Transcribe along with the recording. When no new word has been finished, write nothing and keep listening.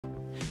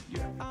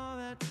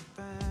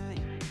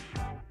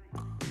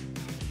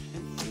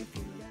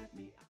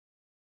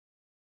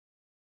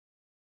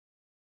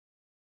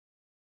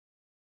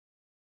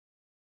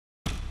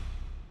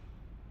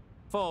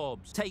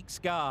Forbes takes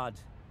guard.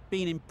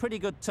 Been in pretty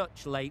good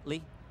touch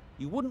lately.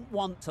 You wouldn't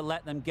want to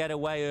let them get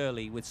away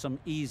early with some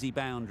easy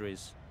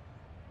boundaries.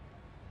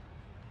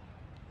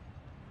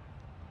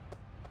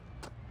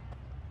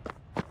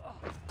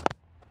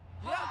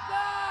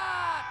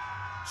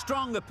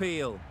 Strong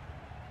appeal.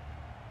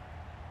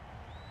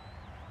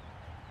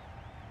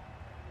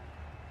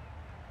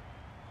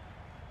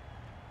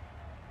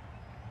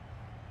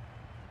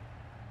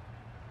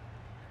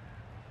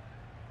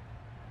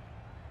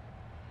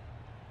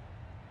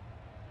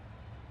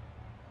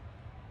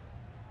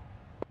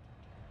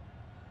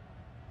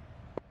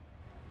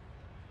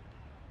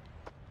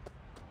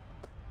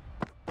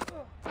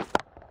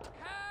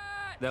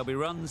 There'll be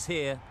runs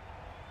here.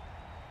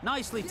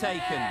 Nicely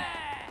taken.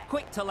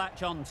 Quick to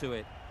latch onto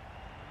it.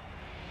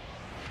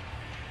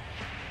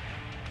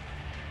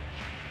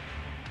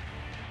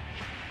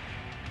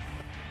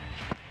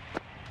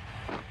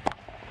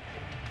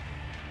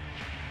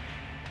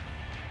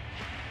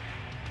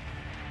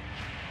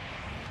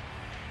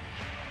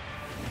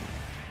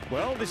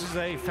 Well, this is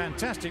a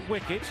fantastic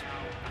wicket.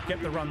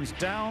 Kept the runs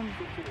down.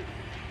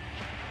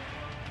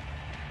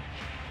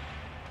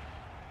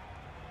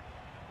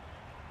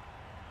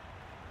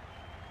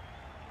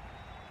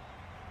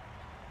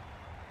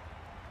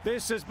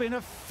 This has been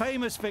a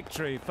famous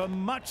victory. For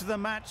much of the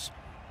match,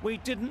 we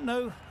didn't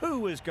know who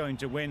was going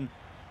to win.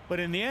 But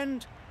in the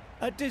end,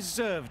 a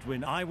deserved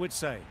win, I would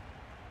say.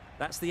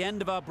 That's the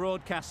end of our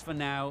broadcast for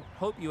now.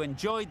 Hope you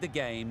enjoyed the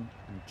game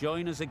and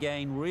join us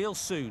again real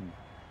soon.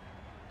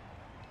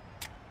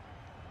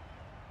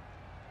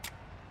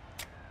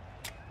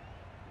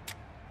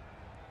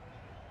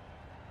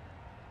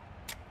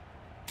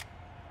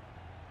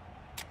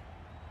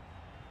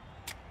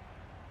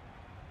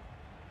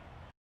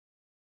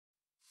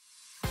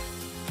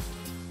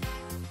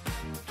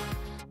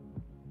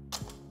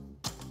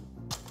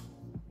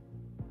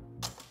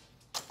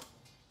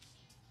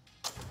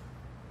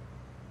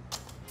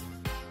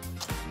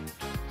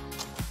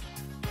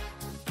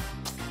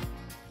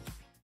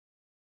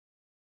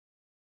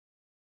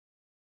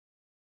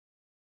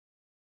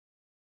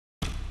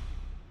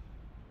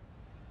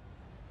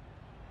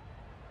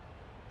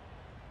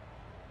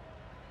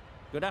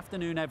 Good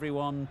afternoon,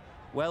 everyone.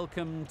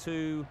 Welcome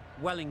to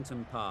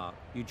Wellington Park.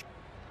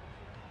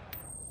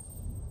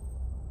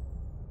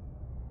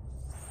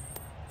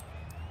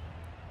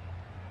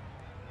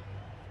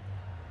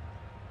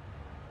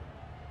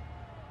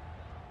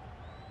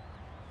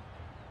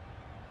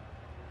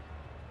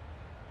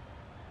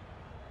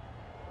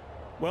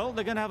 Well,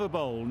 they're going to have a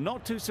bowl.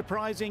 Not too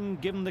surprising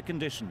given the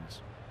conditions.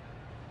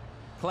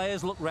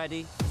 Players look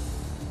ready.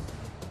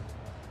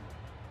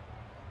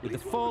 With the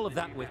fall of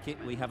that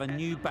wicket, we have a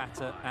new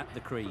batter at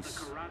the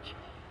crease.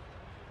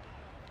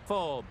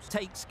 Forbes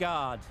takes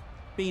guard.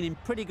 Been in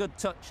pretty good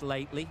touch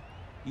lately.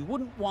 You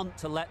wouldn't want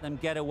to let them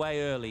get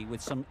away early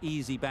with some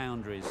easy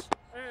boundaries.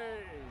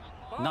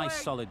 Nice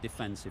solid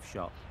defensive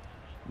shot.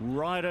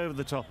 Right over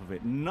the top of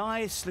it.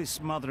 Nicely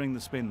smothering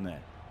the spin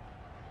there.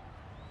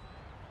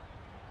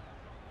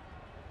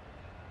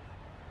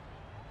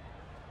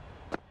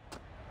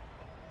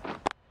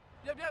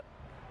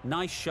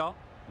 Nice shot.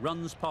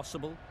 Runs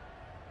possible.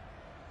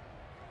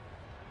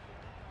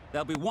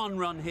 There'll be one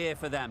run here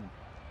for them.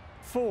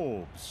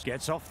 Forbes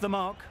gets off the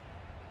mark.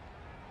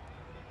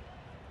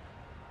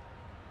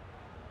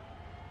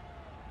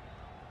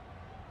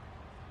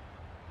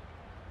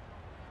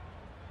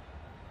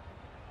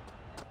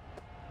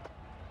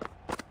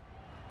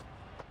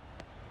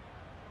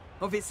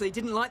 Obviously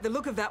didn't like the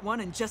look of that one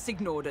and just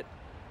ignored it.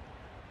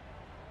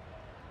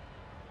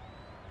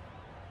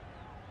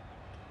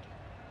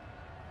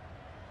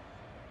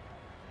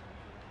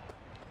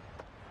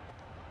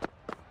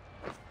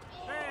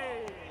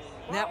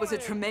 That was a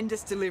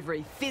tremendous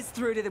delivery. Fizzed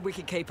through to the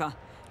wicketkeeper.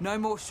 No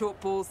more short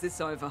balls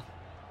this over.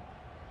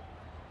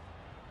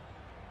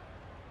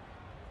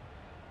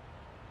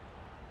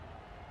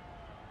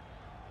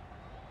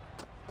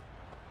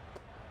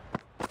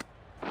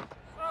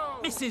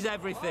 Misses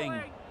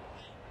everything.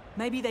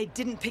 Maybe they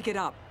didn't pick it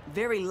up.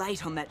 Very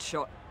late on that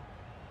shot.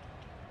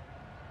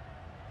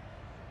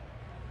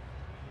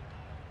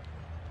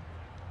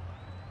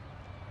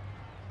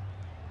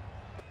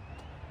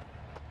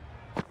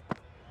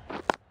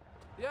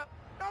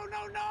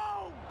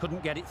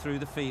 Couldn't get it through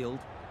the field.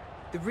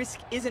 The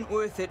risk isn't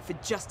worth it for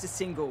just a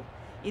single.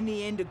 In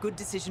the end, a good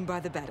decision by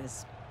the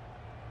batters.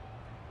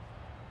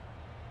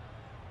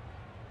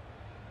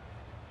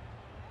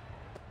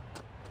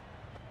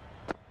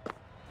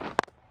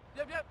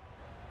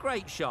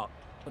 Great shot,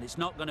 but it's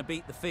not going to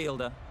beat the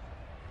fielder.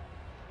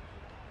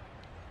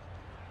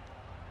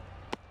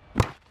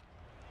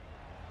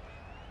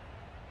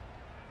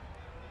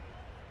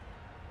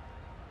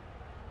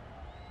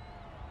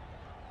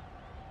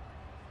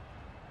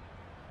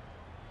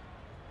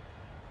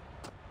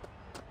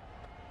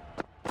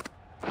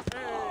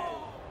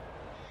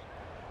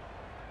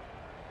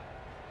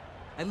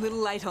 A little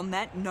late on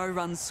that, no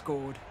runs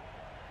scored.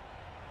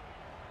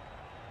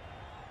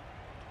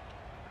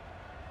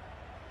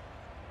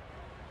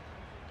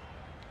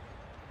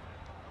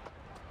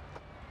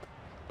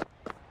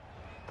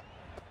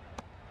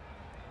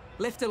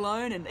 Left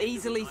alone and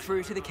easily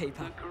through to the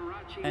keeper.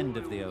 End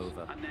of the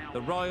over.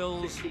 The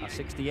Royals are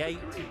 68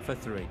 for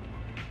 3.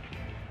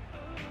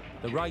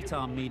 The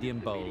right-arm medium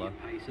bowler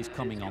is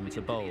coming on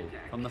to bowl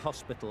from the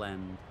hospital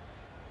end.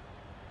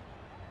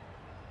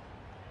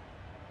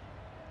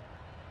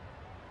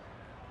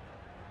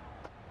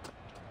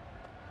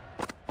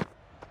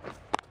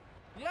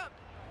 Yep.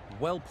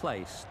 Well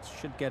placed,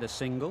 should get a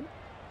single.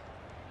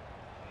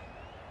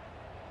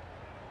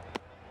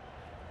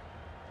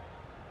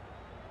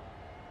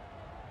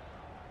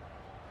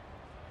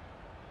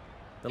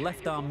 The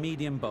left-arm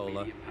medium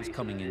bowler is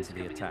coming into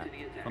the attack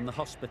from the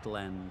hospital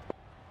end.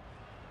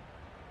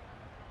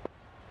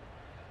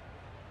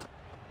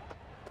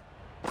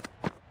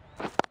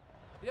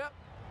 Yep.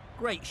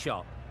 Great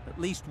shot, at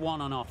least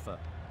one on offer.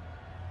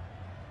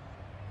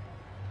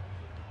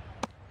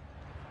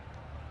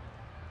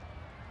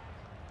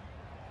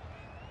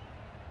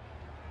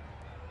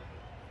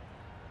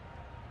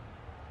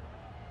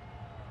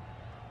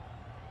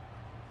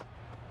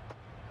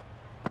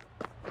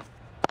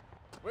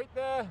 Wait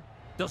there.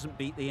 Doesn't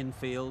beat the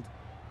infield.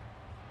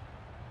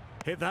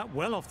 Hit that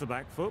well off the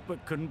back foot,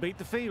 but couldn't beat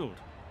the field.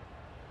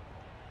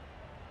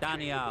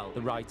 Daniel,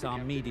 the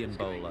right-arm medium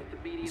bowler,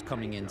 is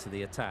coming into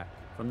the attack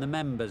from the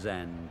members'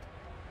 end.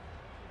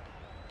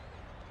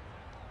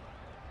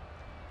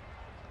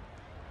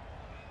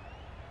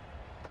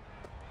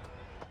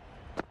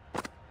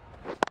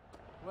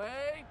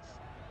 Wait.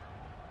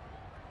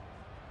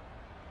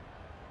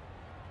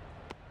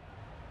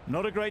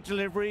 Not a great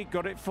delivery,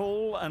 got it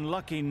full and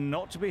lucky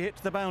not to be hit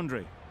to the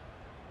boundary.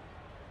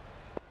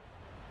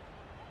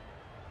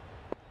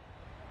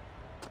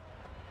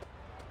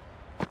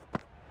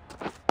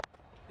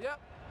 Yep.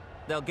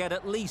 They'll get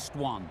at least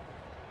one.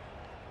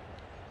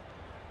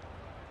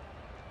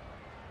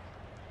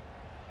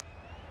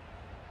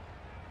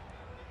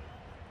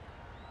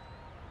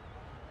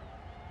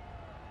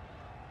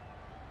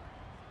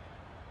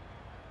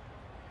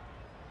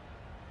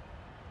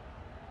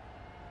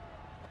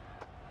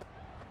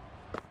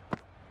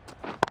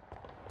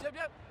 Yep,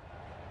 yep.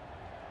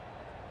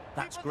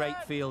 That's Keep it great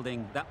there.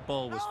 fielding. That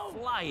ball was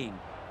flying.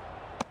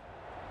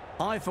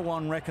 I, for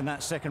one, reckon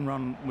that second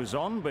run was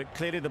on, but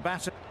clearly the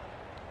batter...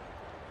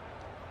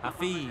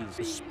 Hafiz,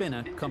 the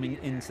spinner, coming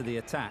into the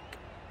attack.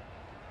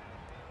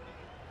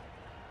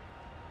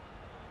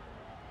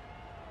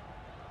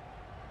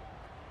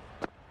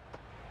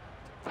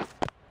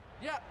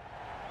 Yep.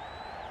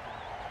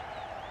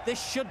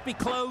 This should be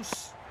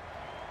close.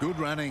 Good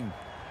running.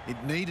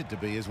 It needed to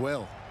be as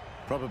well.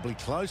 Probably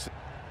close.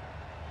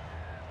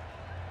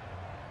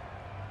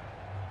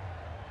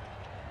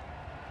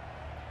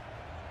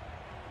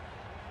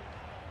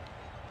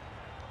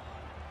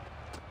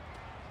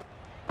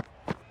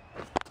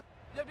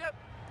 Yep, yep.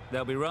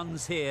 There'll be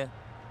runs here.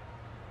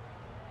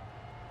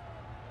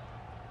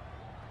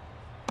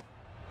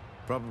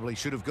 Probably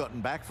should have gotten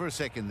back for a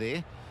second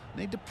there.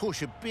 Need to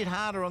push a bit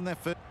harder on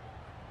that first.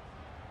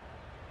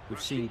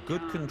 We've seen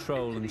good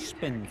control and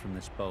spin from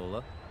this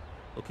bowler.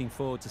 Looking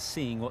forward to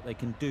seeing what they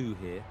can do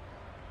here.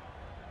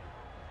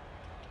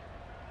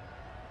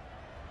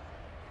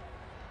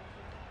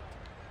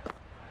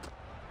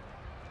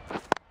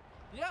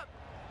 Yep.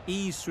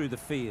 Ease through the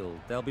field.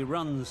 There'll be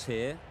runs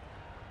here.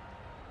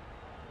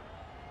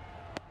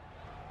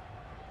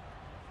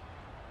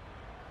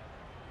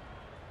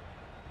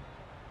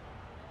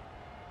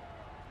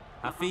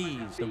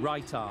 Hafiz, the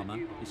right armour,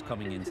 is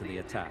coming into the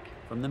attack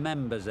from the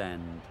members'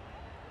 end.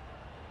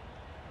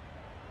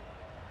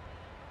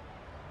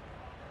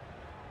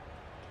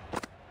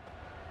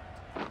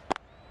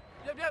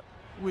 Yep, yep.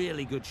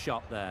 Really good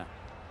shot there.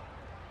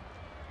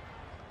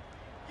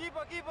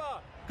 Keeper, keeper.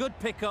 Good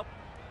pickup.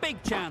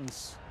 Big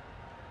chance.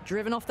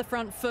 Driven off the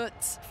front foot.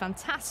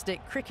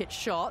 Fantastic cricket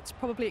shot.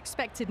 Probably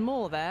expected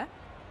more there.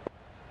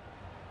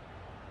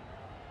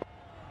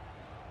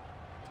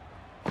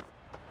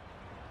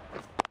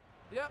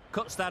 Yep.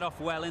 Cuts that off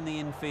well in the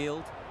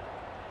infield.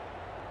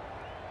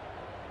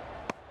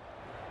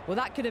 Well,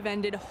 that could have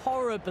ended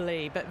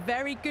horribly, but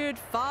very good,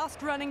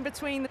 fast running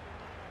between the...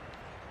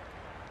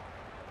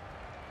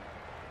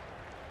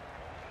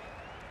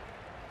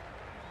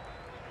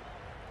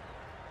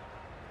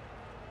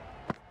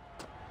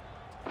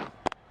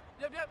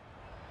 Yep, yep.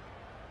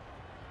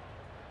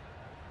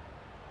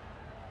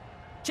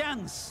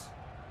 Chance.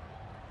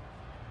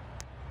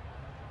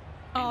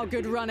 Oh,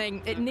 good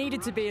running. It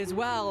needed to be as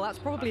well. That's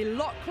probably a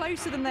lot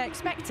closer than they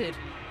expected.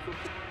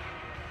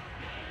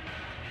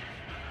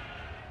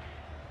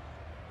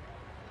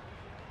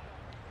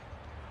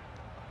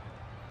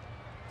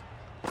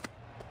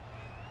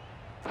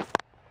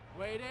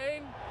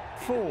 Waiting.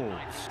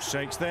 Falls,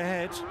 shakes their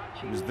head.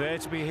 It was there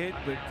to be hit,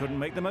 but couldn't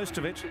make the most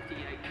of it.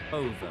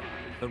 Over.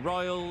 The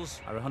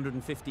Royals are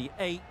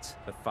 158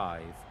 for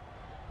 5.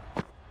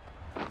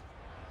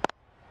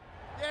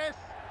 Yes.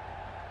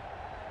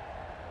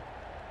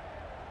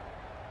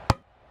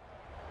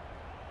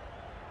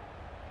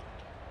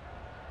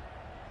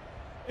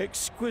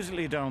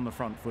 Exquisitely done on the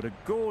front foot. A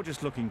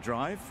gorgeous looking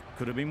drive.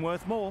 Could have been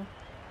worth more.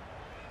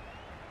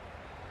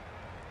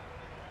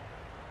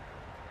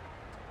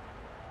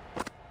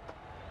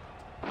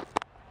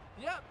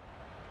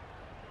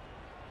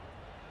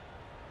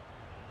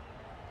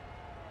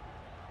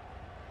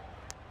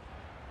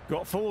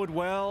 Got forward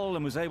well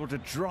and was able to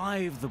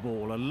drive the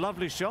ball. A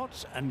lovely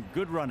shot and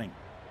good running.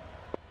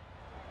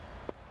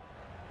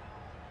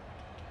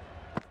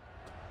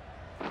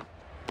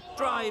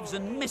 Drives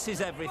and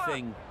misses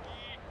everything.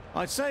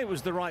 I'd say it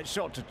was the right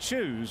shot to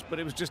choose, but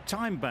it was just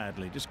timed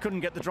badly. Just couldn't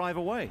get the drive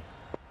away.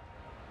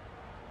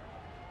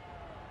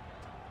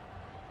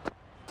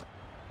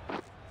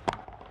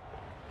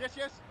 Yes,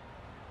 yes.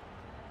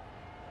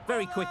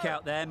 Very quick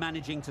out there,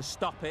 managing to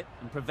stop it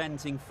and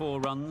preventing 4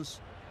 runs.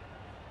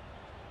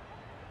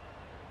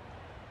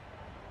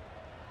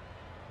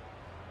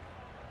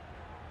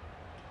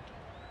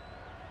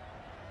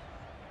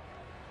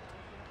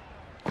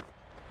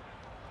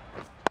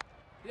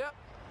 Yep.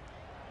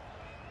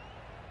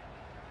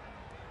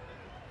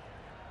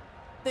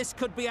 This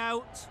could be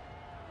out.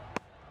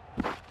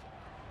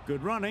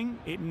 Good running.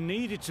 It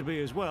needed to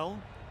be as well.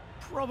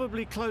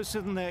 Probably closer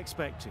than they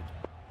expected.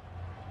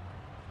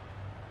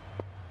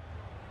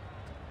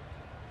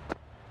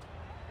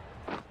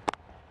 Yep,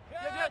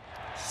 yep.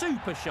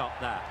 Super shot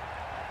that.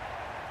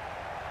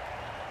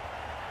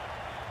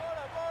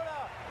 Bola,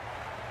 bola.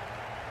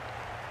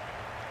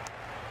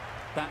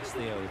 That's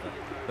the over.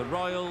 The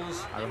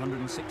Royals are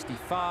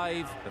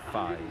 165 for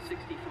 5.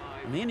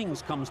 And the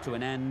innings comes to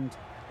an end.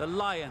 The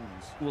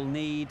Lions will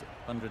need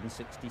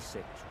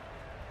 166.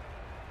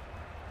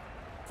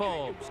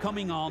 Forbes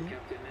coming on,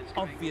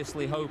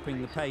 obviously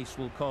hoping the pace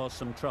will cause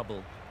some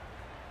trouble.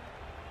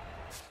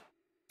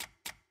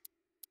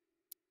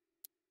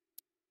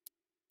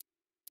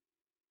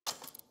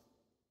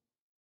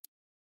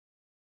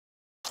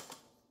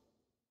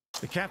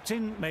 The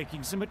captain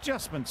making some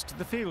adjustments to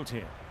the field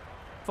here.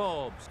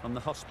 Forbes on the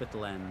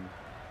hospital end.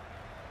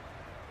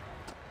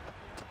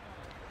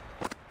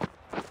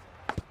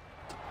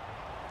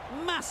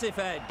 Massive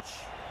edge.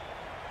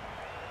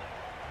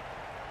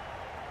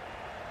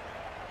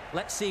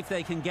 Let's see if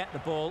they can get the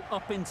ball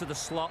up into the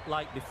slot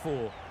like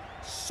before.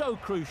 So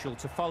crucial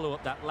to follow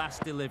up that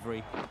last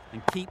delivery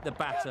and keep the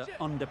batter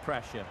under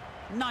pressure.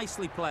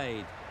 Nicely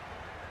played.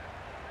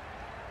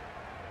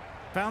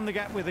 Found the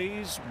gap with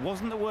ease.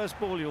 Wasn't the worst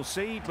ball you'll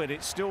see, but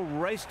it still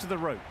raced to the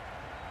rope.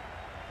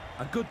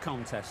 A good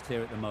contest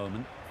here at the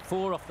moment.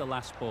 4 off the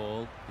last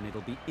ball, and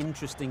it'll be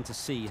interesting to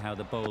see how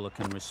the bowler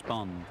can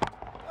respond.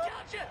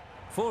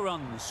 4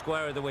 runs,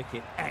 square of the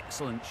wicket.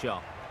 Excellent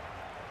shot.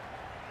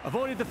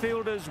 Avoided the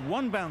fielders,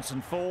 1 bounce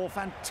and 4.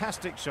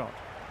 Fantastic shot.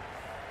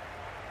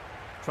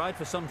 Tried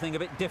for something a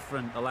bit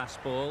different the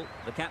last ball.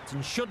 The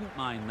captain shouldn't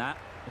mind that.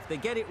 If they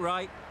get it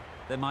right,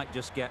 they might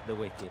just get the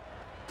wicket.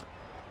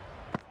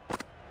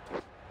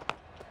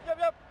 Yep,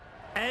 yep.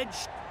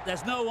 Edged.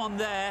 There's no one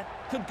there.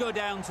 Could go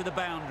down to the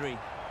boundary.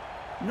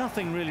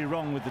 Nothing really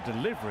wrong with the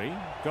delivery.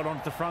 Got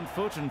onto the front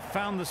foot and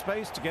found the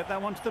space to get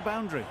that one to the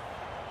boundary.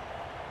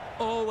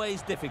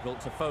 Always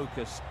difficult to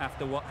focus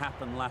after what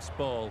happened last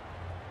ball.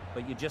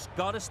 But you just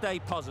got to stay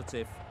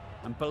positive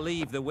and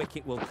believe the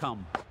wicket will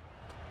come.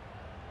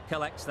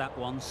 Collects that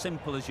one,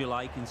 simple as you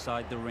like,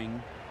 inside the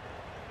ring.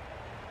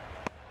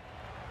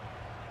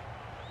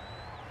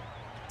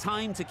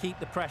 Time to keep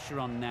the pressure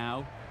on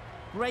now.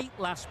 Great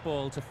last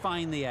ball to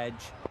find the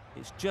edge.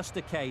 It's just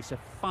a case of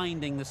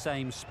finding the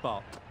same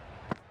spot.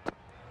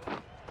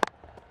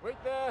 Wait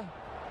there.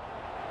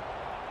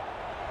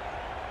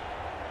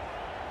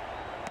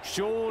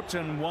 Short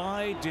and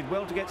wide. Did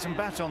well to get some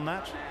bat on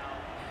that.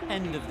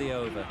 End of the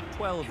over.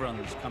 12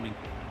 runs coming.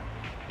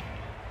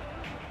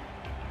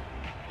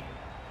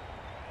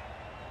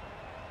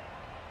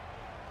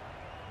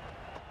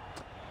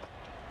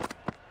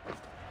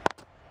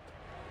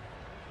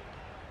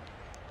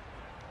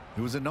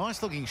 It was a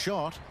nice looking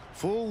shot,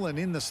 full and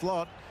in the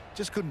slot,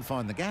 just couldn't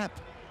find the gap.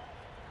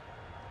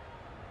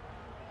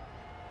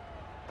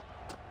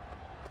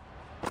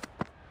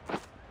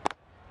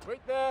 Wait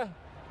there.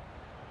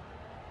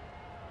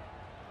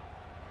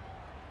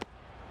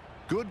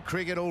 Good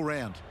cricket all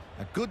round,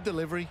 a good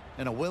delivery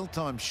and a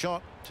well-timed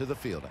shot to the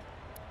fielder.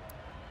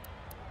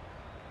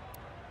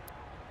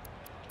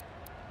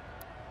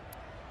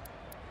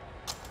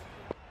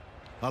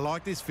 I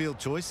like this field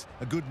choice,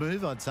 a good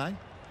move I'd say.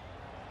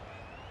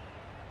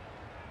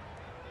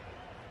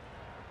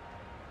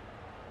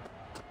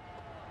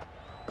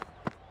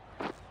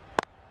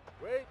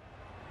 Wait.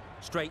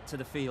 Straight to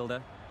the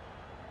fielder.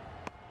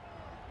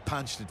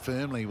 Punched it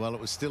firmly while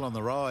it was still on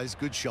the rise.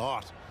 Good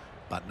shot,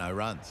 but no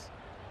runs.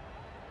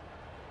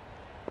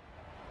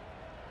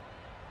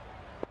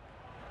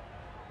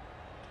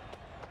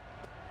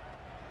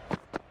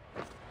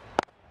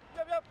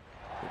 Yep, yep.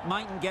 It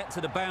mightn't get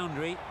to the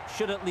boundary.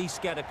 Should at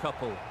least get a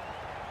couple.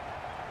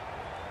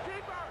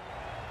 Keeper.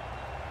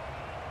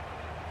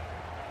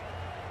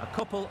 A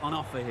couple on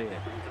offer here.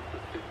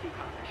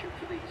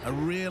 A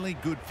really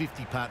good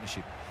 50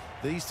 partnership.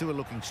 These two are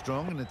looking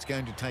strong and it's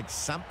going to take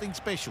something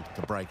special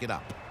to break it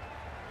up.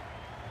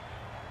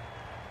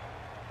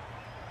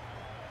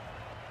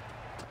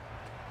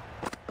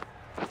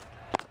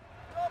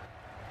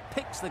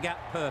 Picks the gap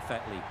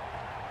perfectly.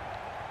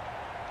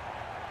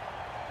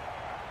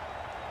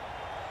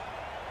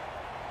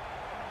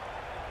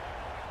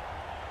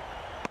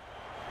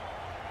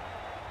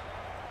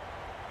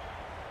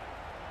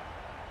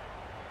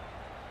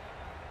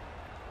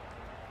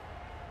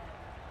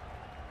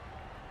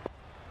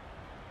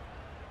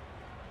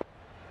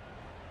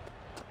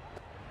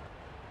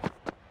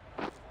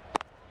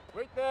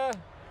 Wait there.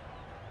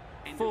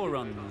 4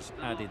 runs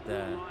added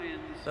there.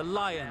 The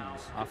Lions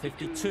are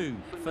 52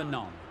 for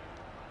none.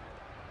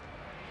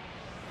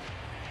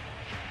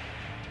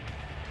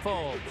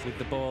 Forbes with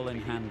the ball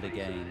in hand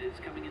again.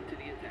 Coming into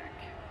the attack.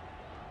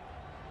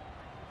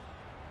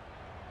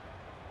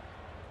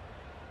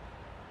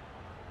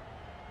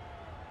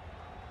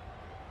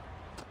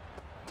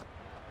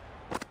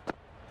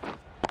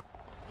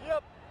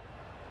 Yep.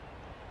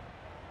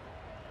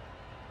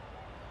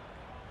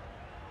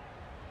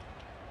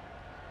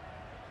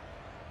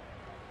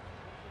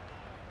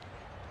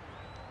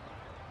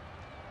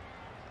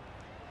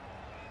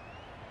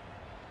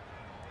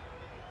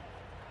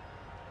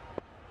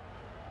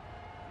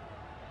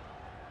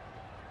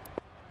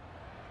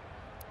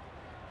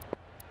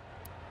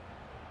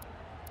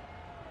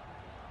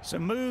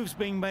 Some moves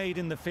being made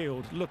in the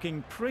field,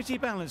 looking pretty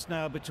balanced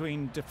now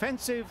between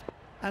defensive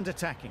and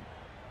attacking.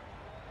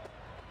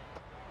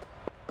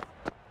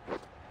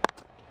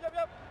 Yep,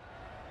 yep.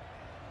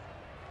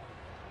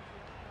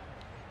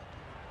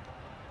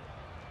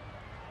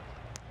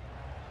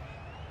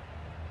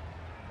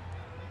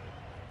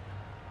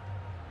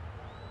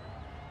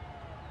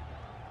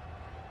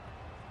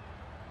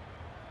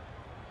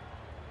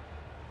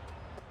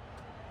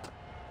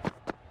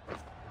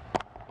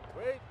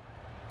 Wait.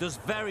 Does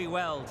very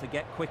well to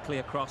get quickly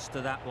across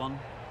to that one.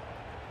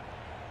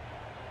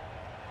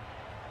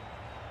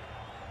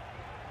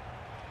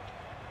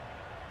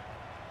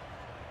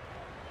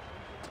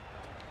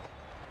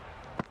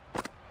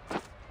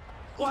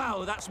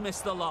 Wow, that's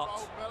missed the lot.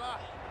 Oh, fella.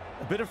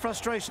 A bit of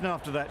frustration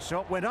after that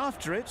shot, went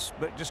after it,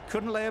 but just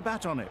couldn't lay a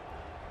bat on it.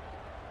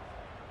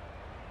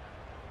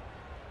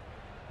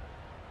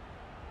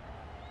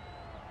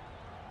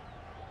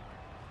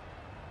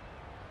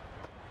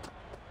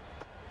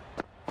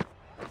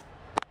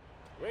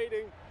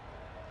 Waiting.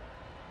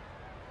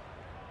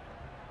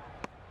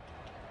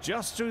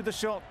 Just threw the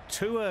shot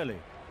too early.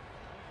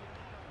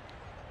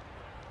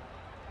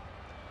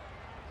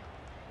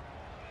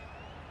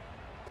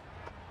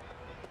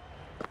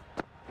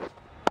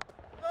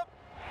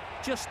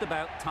 Just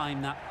about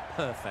timed that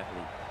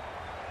perfectly.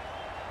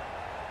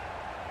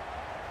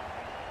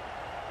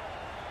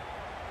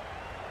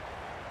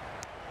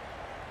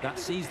 That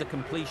sees the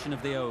completion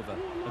of the over.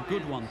 A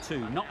good one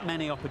too. Not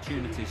many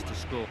opportunities to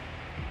score.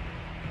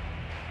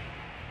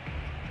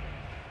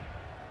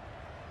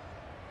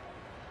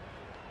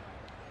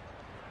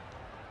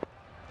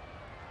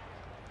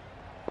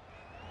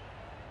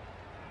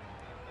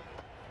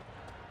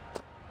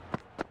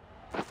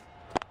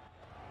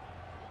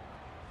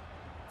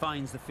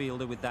 Finds the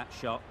fielder with that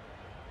shot.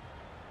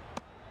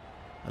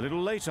 A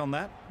little late on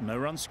that, no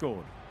run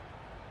scored.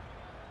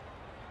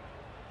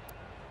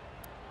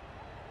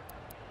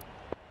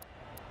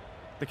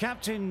 The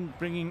captain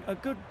bringing a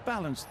good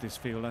balance to this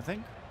field, I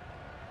think.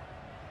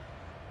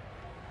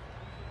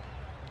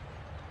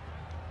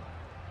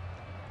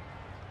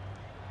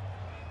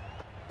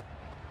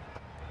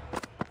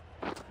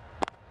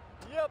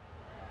 Yep.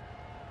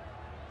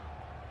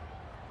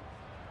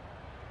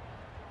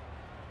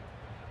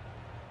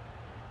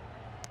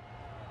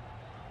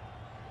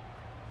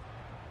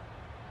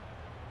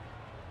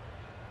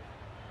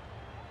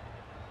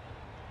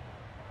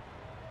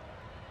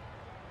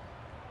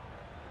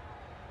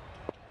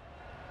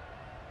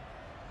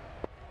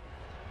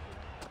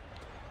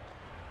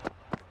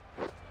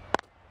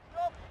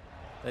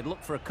 They'd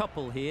look for a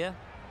couple here.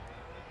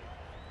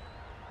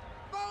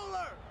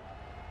 Bowler.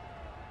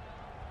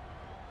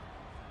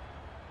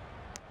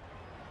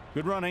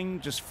 Good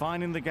running, just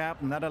finding the gap,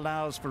 and that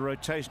allows for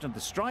rotation of the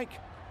strike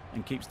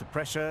and keeps the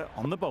pressure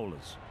on the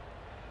bowlers.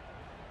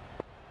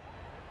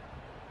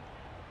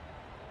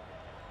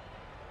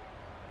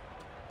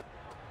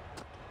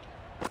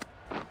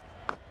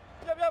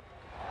 Yep, yep.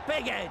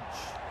 Big edge.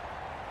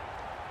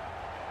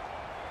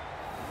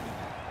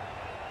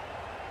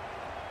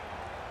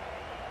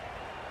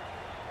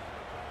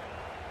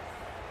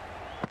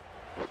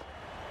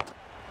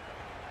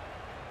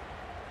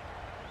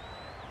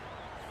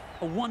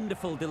 A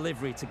wonderful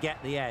delivery to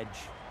get the edge.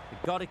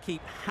 You've got to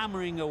keep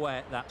hammering away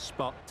at that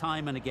spot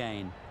time and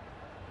again.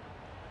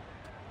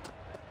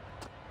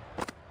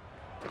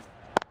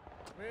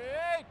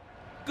 Wait.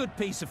 Good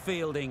piece of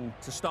fielding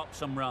to stop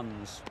some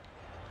runs.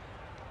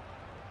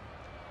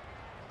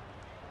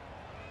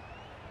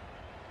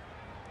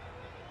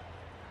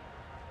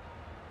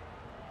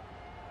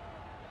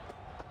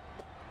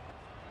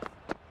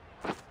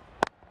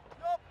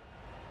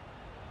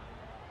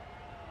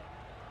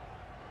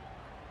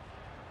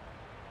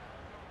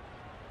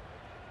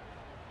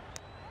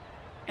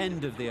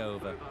 End of the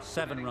over.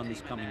 7 runs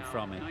coming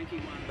from it.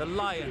 The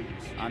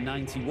Lions are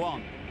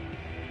 91.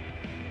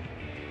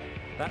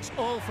 That's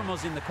all from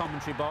us in the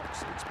commentary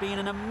box. It's been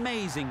an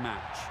amazing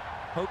match.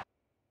 Hope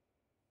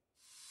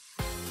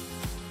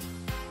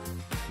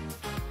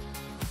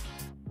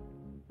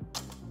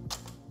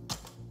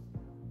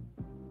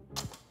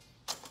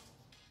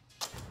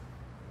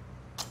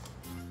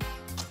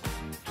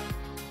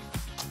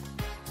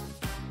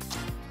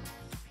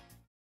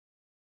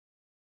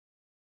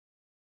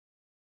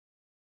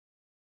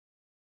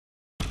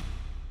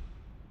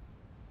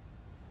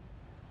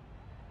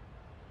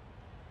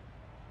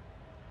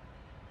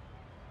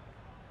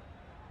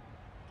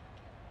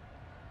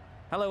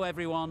Hello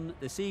everyone,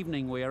 this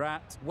evening we are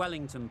at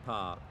Wellington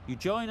Park. You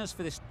join us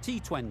for this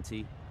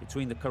T20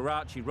 between the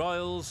Karachi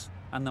Royals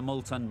and the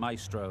Multan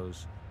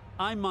Maestros.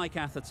 I'm Mike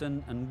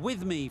Atherton, and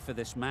with me for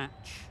this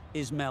match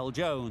is Mel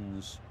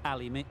Jones,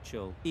 Ali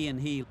Mitchell, Ian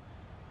Healy.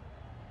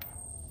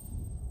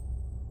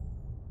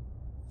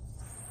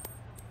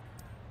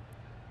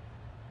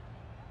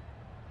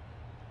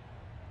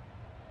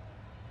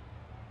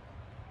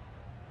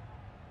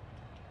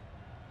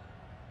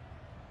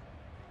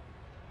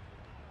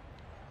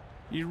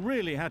 You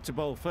really had to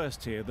bowl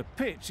first here. The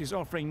pitch is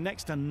offering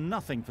next to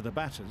nothing for the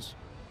batters.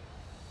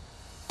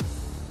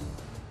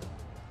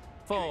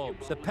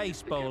 Forbes, the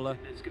pace bowler,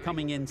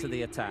 coming into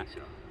the attack.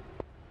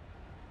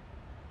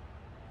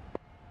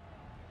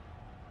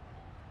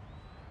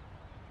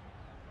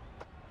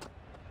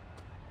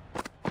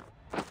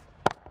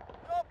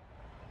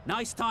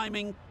 Nice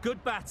timing,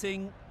 good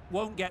batting,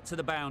 won't get to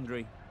the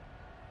boundary.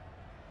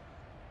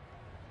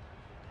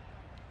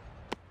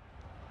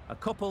 A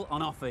couple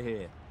on offer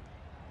here.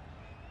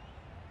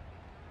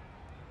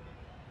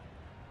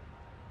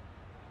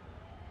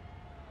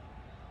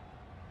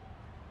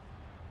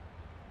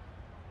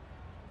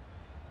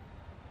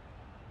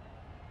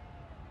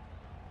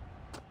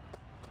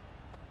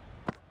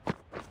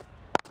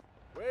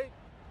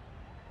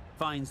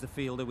 Finds the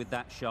fielder with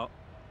that shot.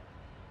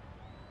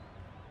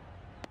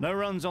 No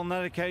runs on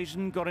that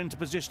occasion, got into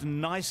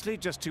position nicely,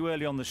 just too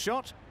early on the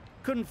shot.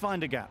 Couldn't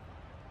find a gap.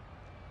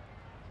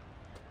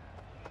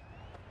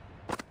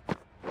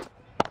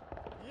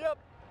 Yep.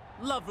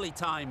 Lovely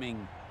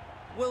timing.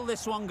 Will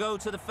this one go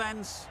to the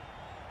fence?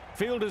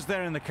 Fielders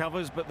there in the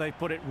covers, but they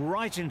put it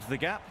right into the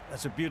gap.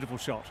 That's a beautiful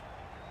shot.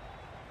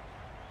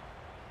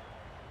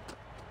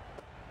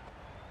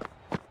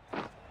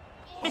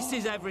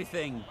 Misses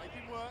everything.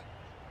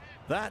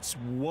 That's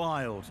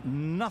wild.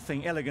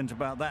 Nothing elegant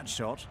about that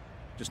shot.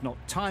 Just not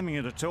timing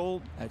it at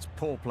all. It's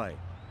poor play.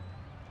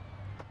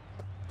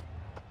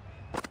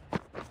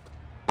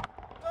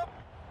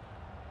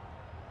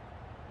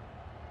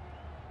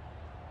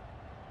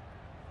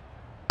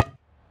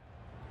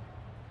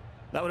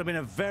 That would have been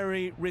a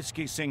very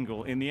risky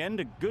single. In the end,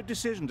 a good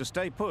decision to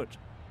stay put.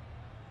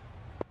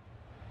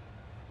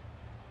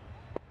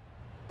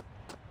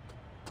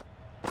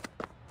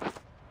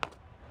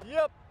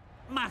 Yep.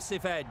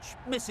 Massive edge,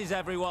 misses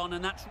everyone,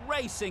 and that's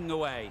racing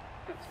away.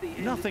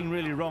 Nothing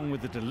really wrong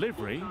with the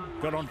delivery.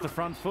 Got onto the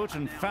front foot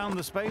and found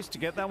the space to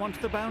get that one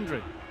to the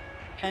boundary.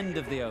 End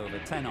of the over,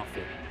 10 off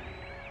it.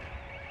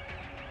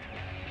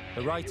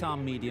 The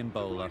right-arm medium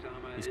bowler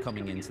is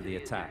coming into the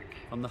attack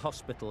from the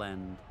hospital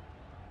end.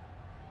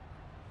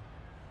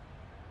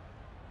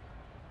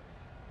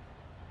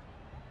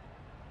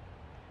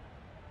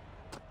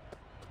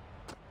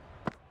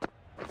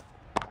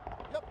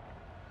 Yep.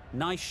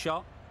 Nice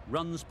shot,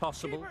 runs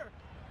possible. Keeper.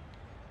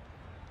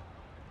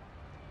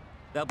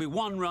 There'll be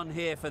one run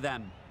here for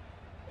them.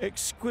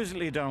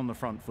 Exquisitely done on the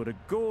front foot. A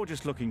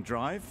gorgeous looking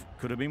drive.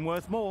 Could have been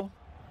worth more.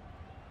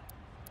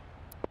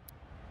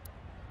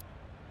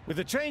 With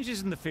the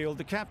changes in the field,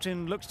 the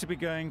captain looks to be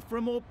going for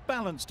a more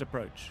balanced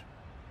approach.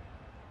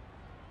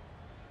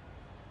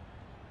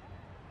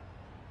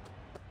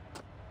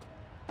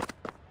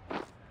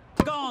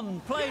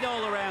 Gone, played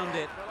all around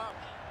it.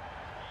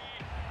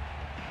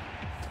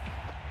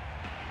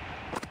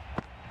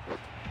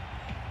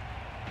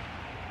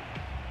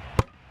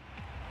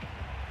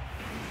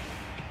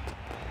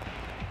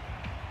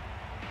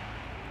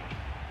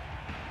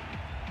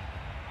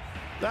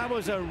 That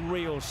was a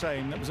real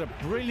shame. That was a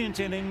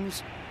brilliant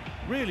innings.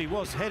 Really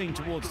was heading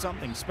towards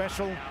something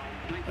special.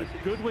 A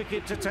good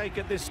wicket to take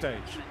at this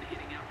stage.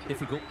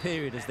 Difficult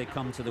period as they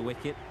come to the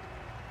wicket.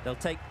 They'll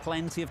take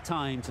plenty of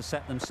time to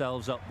set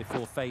themselves up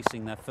before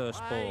facing their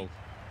first ball.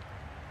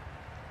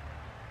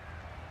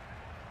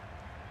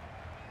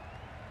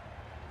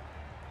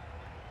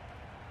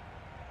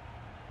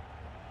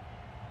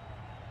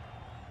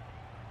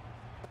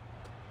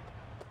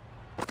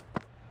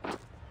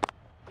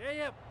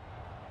 Yep.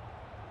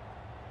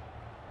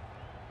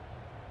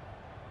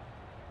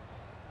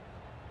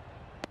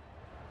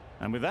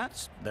 And with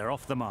that, they're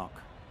off the mark.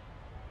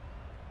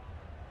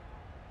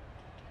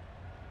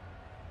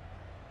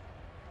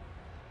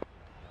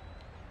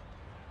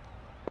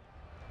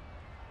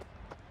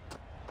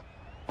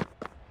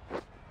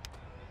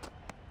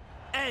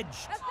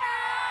 Edged.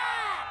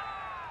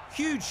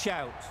 Huge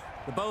shout.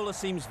 The bowler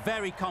seems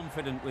very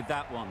confident with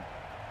that one.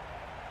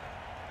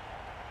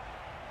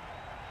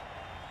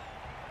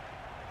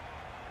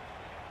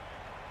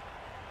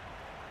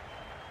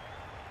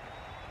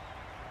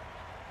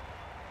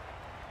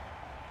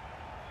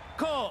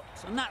 Caught,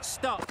 and that's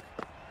stuck.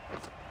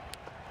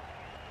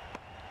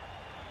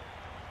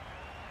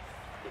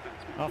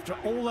 After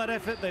all that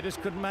effort, they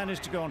just couldn't manage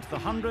to go onto the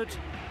 100.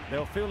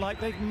 They'll feel like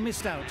they've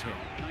missed out here.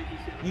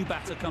 New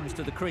batter comes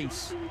to the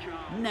crease.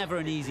 Never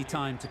an easy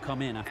time to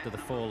come in after the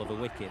fall of a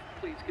wicket.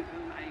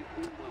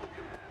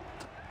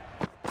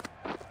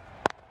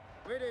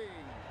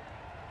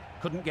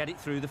 Couldn't get it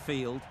through the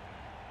field.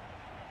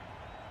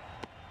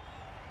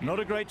 Not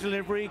a great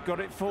delivery, got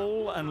it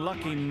full and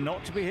lucky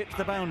not to be hit to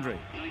the boundary.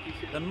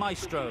 The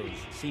Maestros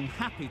seem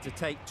happy to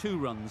take 2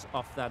 runs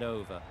off that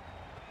over.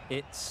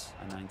 It's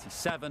a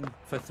 97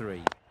 for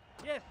 3.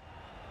 Yes.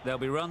 There'll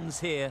be runs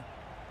here.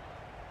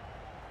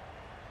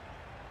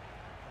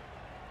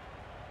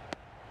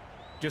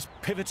 Just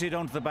pivoted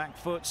onto the back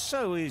foot,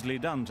 so easily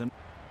done.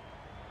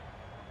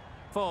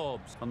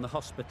 Forbes on the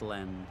hospital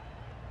end.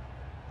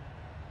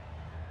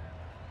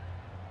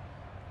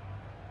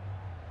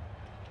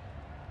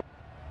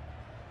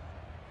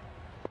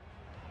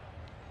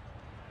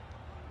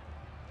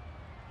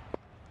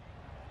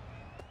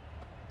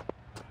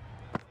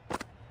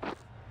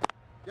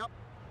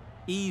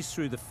 Ease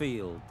through the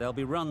field. There'll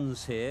be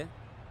runs here.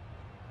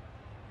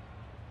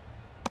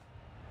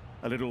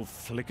 A little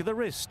flick of the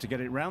wrist to get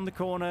it round the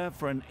corner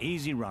for an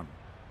easy run.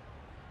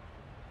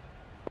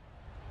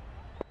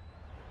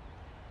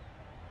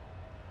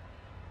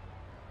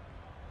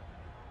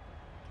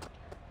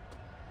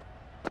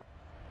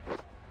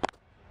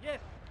 Yes.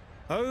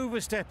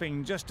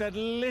 Overstepping, just a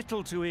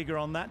little too eager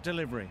on that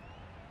delivery.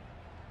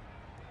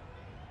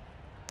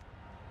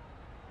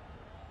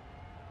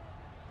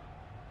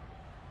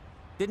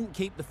 Didn't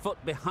keep the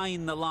foot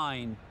behind the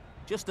line.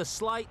 Just a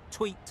slight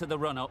tweak to the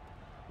run-up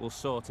will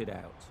sort it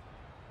out.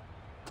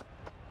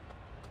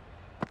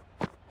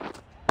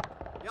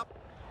 Yep.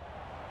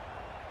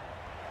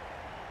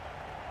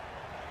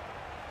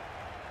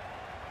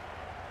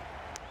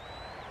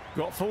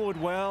 Got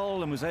forward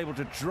well and was able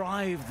to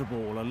drive the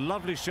ball. A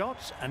lovely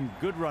shot and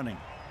good running.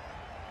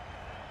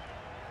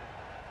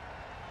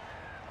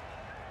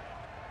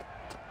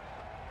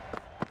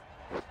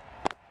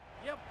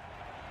 Yep.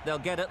 They'll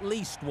get at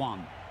least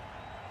 1.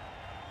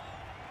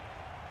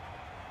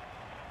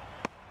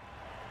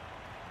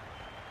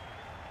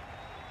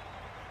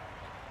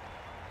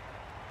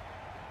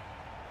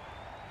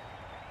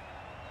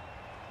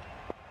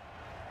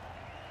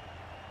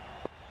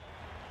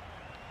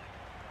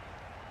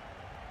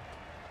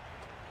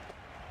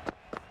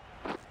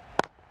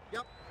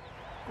 Yep.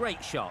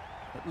 Great shot.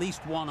 At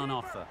least 1 on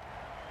offer.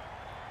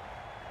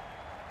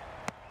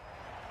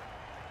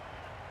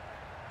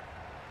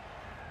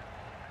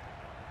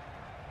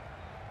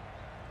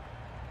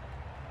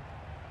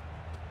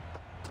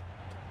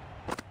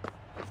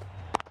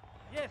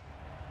 Yes.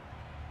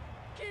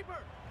 Keeper.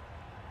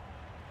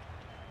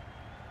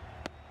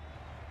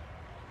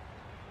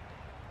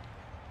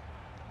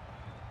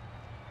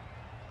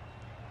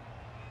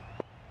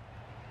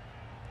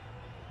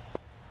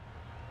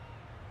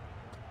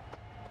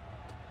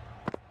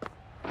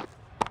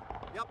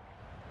 Yep.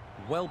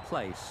 Well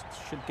placed.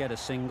 Should get a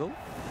single.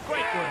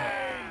 Great work.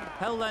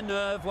 Held their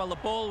nerve while the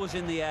ball was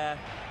in the air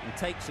and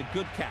takes a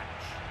good catch.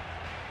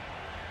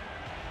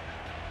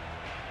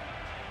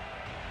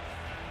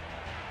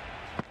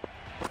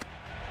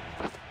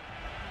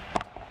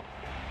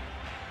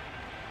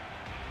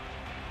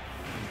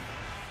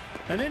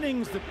 An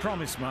innings that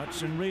promised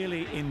much and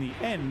really, in the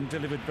end,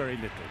 delivered very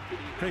little.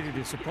 Pretty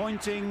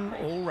disappointing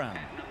all round.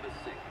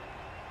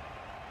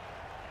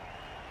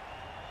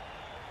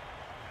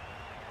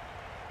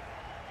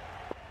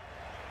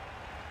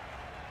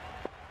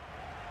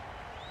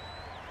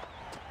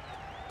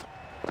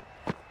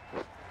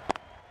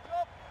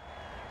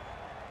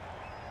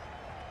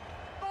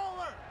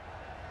 Bowler.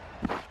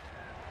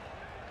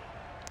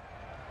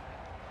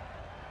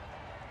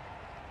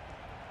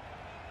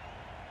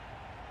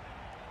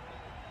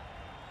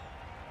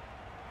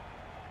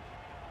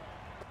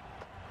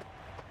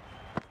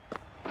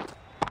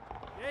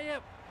 Yeah, yeah.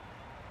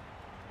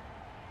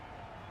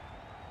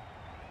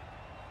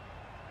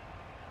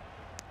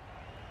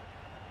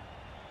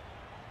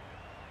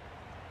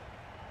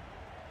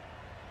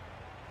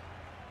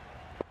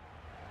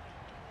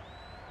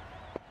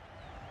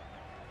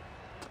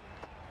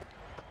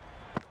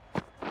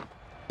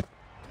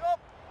 Yup.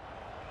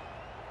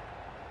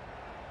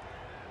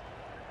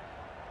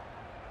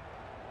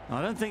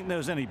 I don't think there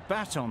was any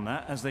bat on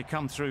that as they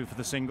come through for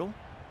the single.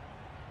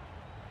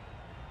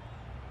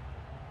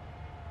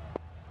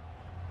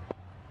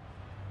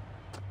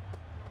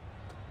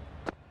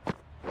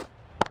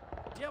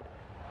 Yep.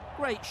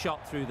 Great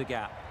shot through the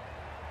gap.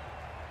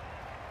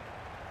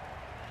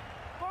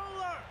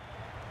 Bowler.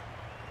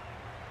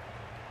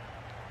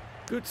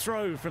 Good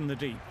throw from the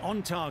deep,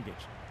 on target.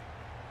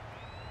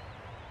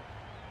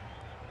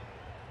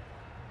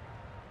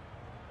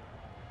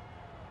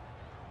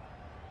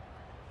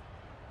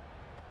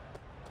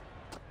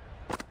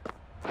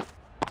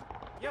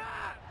 Yep.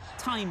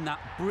 Timed that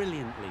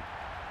brilliantly.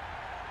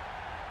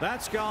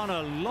 That's gone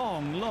a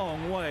long,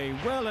 long way.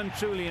 Well and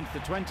truly into the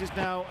 20s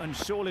now and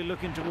surely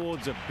looking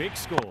towards a big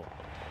score.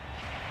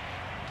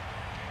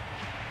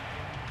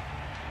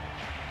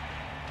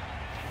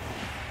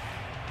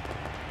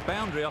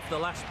 Boundary off the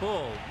last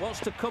ball. What's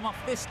to come off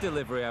this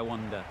delivery, I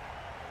wonder?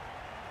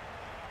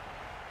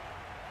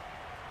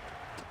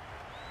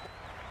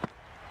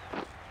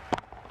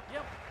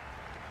 Yep.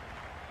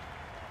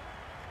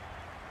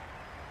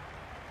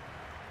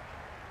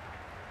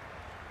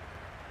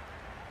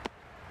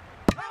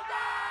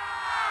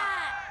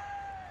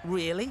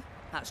 Really?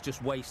 That's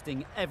just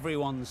wasting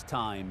everyone's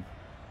time.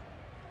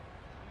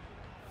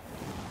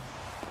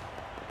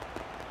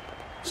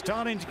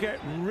 Starting to get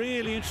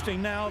really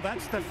interesting now.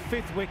 That's the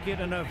 5th wicket,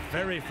 and a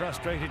very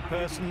frustrated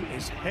person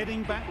is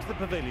heading back to the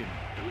pavilion.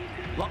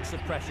 Lots of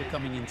pressure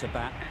coming into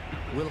bat.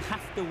 We'll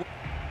have to...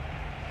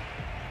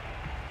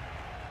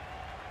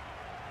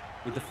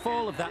 With the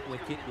fall of that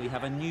wicket, we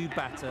have a new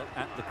batter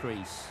at the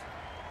crease.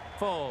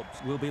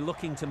 Forbes will be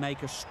looking to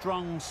make a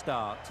strong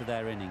start to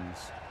their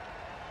innings.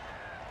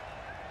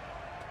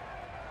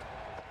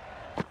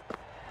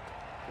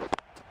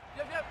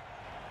 Yep.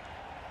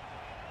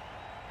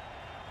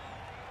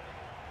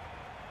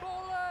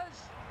 Bowlers!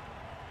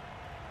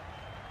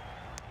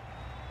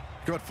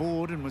 Got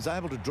forward and was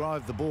able to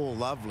drive the ball.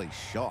 Lovely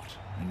shot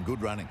and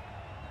good running.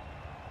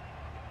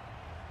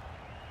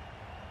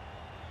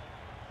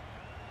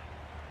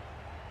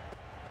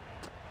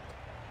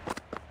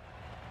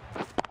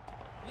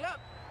 Yep.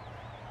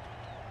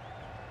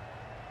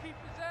 Keepers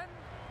in.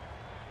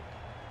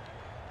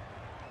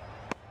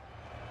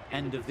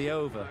 End of the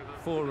over.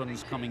 4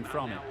 runs coming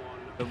from it.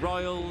 The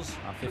Royals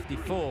are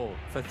 54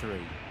 for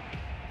 3.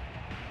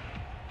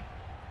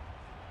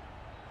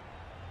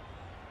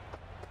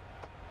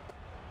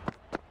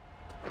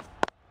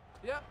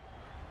 Yep.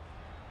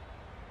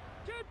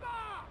 Keeper!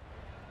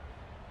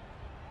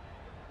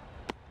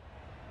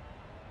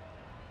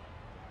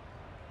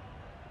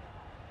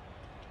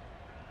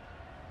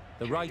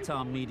 The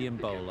right-arm medium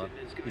bowler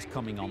is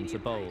coming on to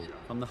bowl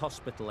from the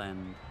hospital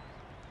end.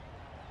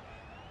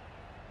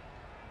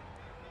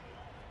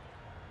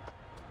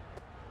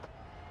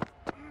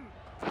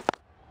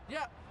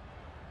 Yep.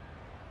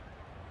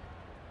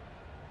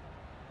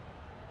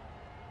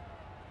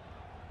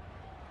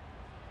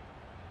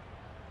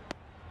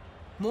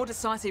 More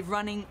decisive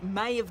running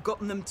may have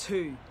gotten them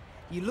too.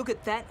 You look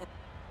at that.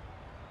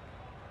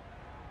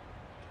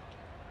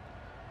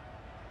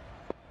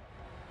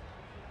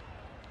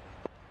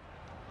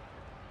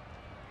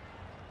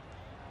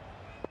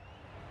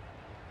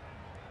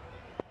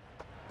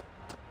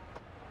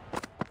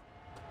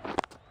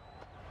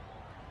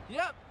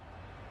 Yep.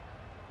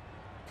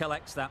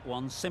 Collects that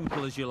one,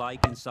 simple as you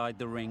like, inside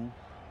the ring.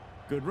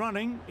 Good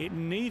running. It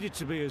needed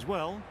to be as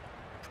well.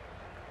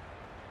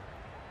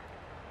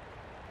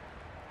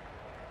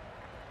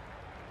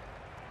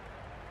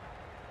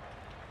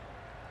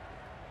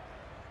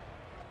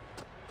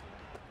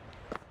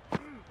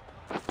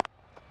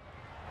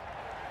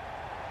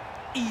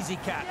 Easy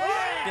catch.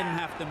 Didn't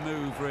have to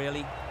move,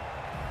 really.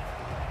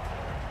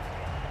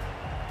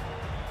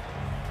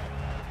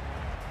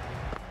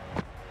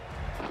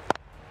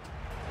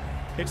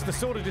 It's the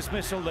sort of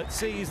dismissal that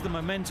sees the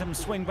momentum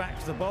swing back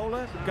to the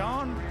bowler.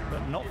 Gone,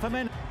 but not for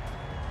many.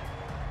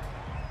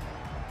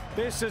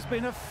 This has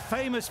been a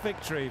famous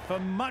victory. For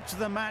much of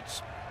the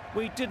match,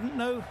 we didn't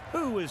know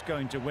who was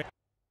going to win.